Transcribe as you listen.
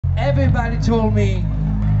everybody told me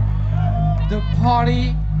the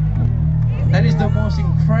party that is the most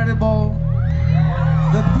incredible,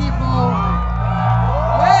 the people,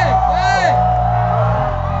 wait,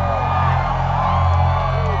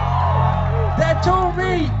 they told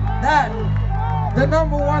me that the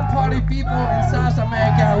 #1 party people in South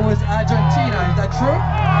America was Argentina. Is that true?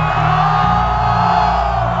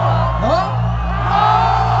 No?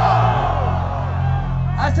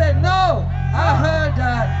 I said no. I heard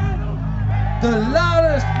that the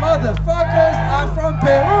loudest motherfuckers are from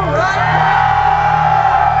Peru, right?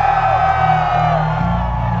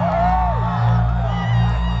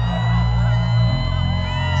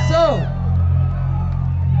 So,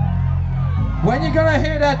 when you're gonna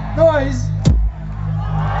hear that noise,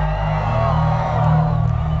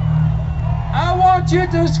 I want you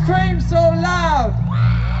to scream so loud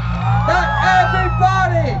that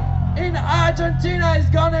everybody in Argentina is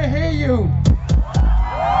gonna hear you.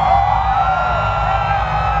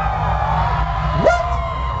 What?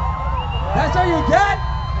 That's all you get?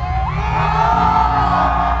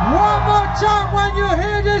 One more time when you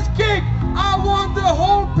hear this kick, I want the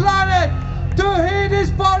whole planet to hear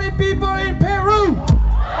these party people in Peru.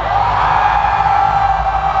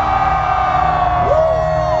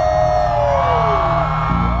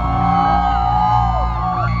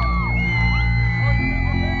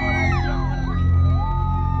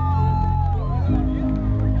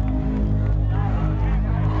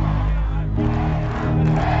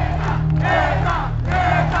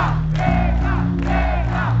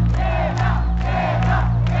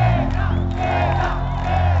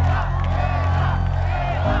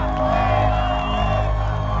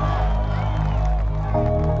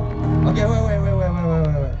 Okay, wait.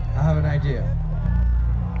 I have an idea.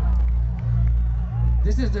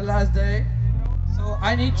 This is the last day, so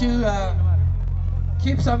I need to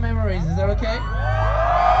keep some memories. Is that okay?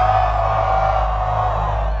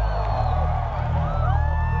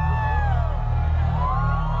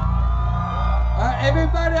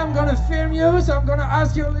 Everybody, I'm gonna film you, so I'm gonna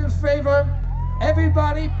ask you a little favor.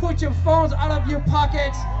 Everybody, put your phones out of your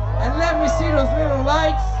pockets and let me see those little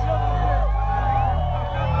lights.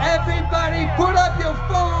 Everybody, put up your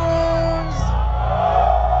phones.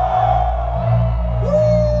 Woo!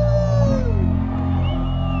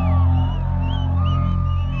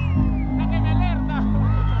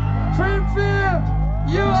 Creamfields,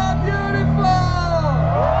 you are beautiful.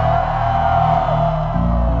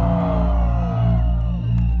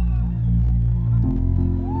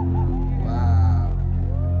 Wow.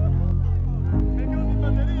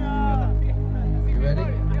 You ready?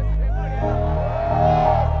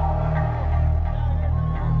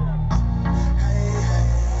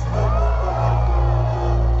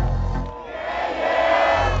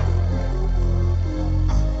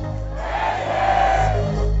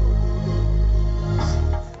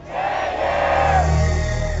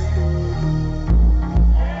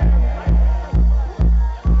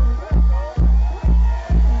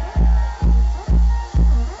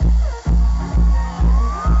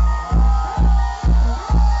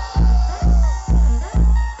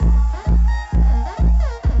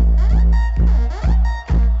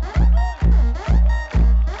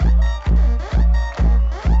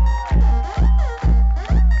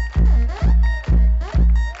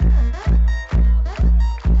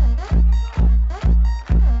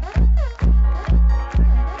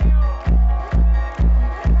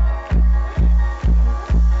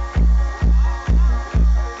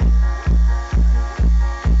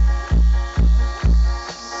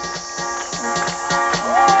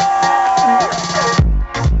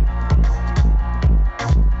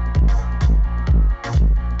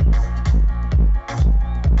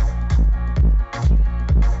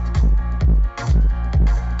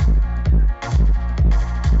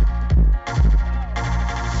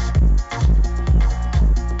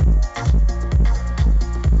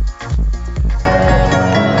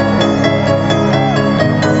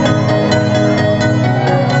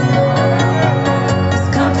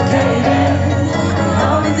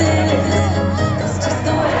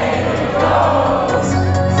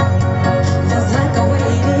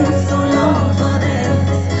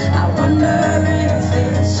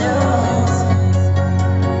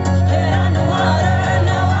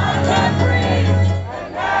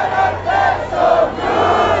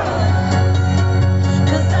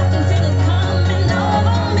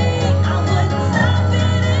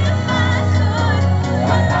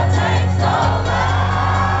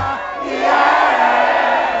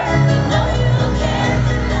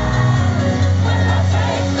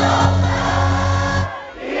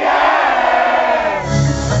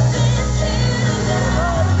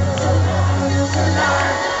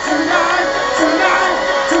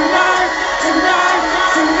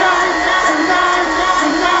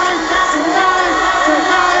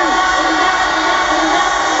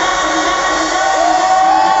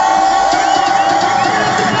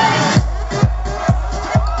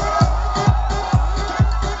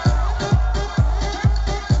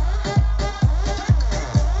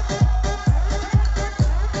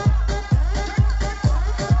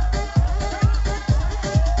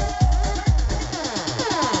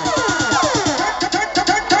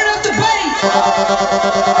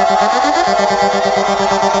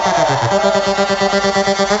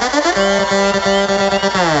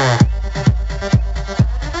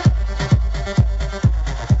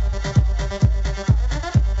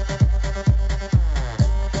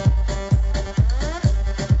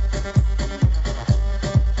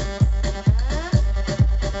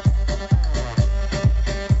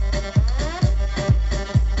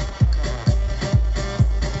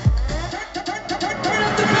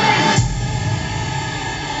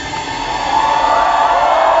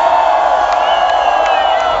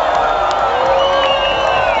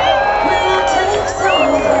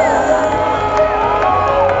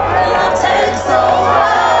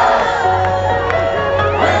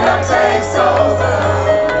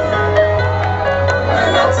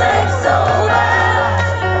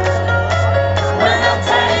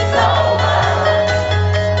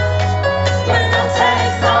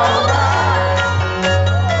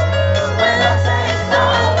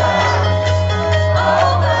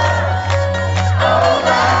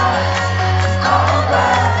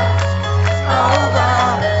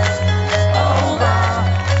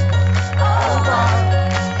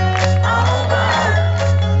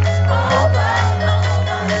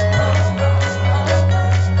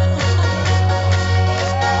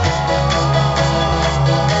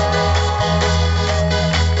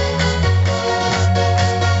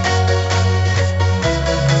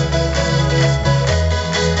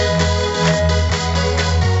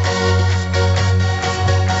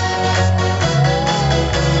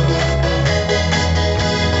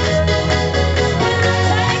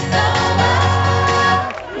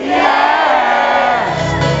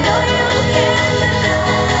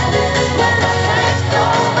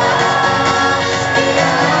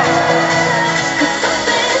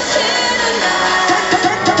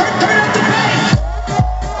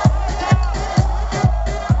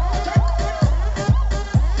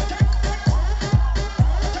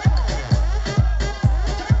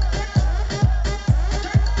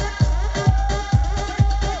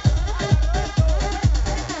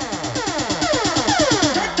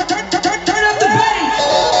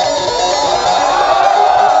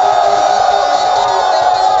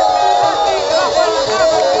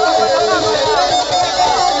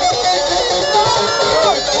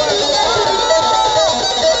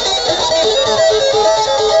 Bye.